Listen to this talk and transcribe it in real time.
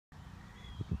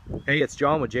Hey, it's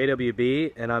John with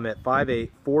JWB, and I'm at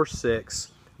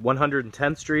 5846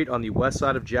 110th Street on the west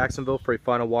side of Jacksonville for a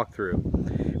final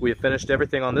walkthrough. We have finished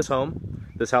everything on this home.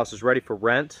 This house is ready for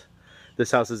rent.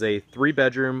 This house is a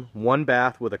 3-bedroom,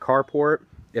 1-bath with a carport.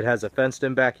 It has a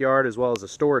fenced-in backyard as well as a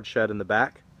storage shed in the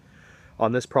back.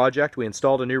 On this project, we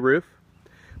installed a new roof.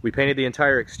 We painted the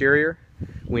entire exterior.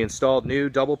 We installed new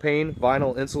double-pane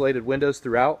vinyl insulated windows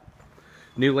throughout.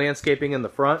 New landscaping in the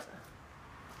front.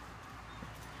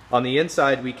 On the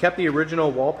inside, we kept the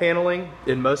original wall paneling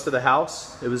in most of the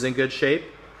house. It was in good shape.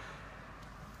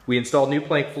 We installed new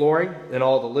plank flooring in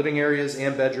all the living areas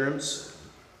and bedrooms.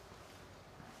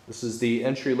 This is the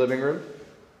entry living room.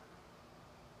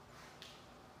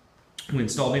 We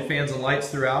installed new fans and lights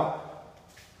throughout.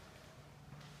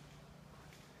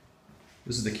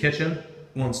 This is the kitchen.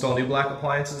 We'll install new black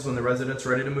appliances when the resident's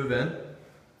ready to move in.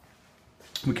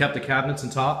 We kept the cabinets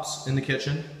and tops in the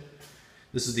kitchen.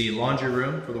 This is the laundry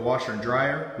room for the washer and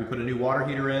dryer. We put a new water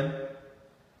heater in. A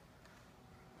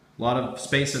lot of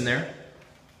space in there.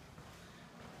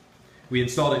 We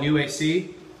installed a new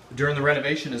AC during the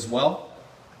renovation as well.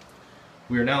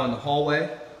 We are now in the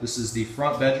hallway. This is the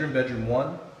front bedroom, bedroom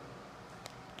 1.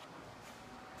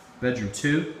 Bedroom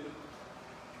 2.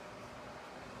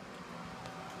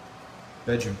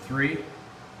 Bedroom 3.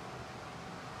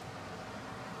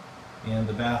 And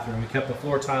the bathroom. We kept the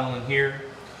floor tile in here.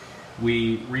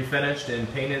 We refinished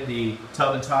and painted the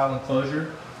tub and tile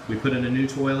enclosure. We put in a new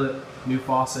toilet, new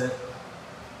faucet.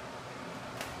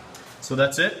 So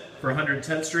that's it for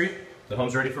 110th Street. The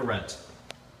home's ready for rent.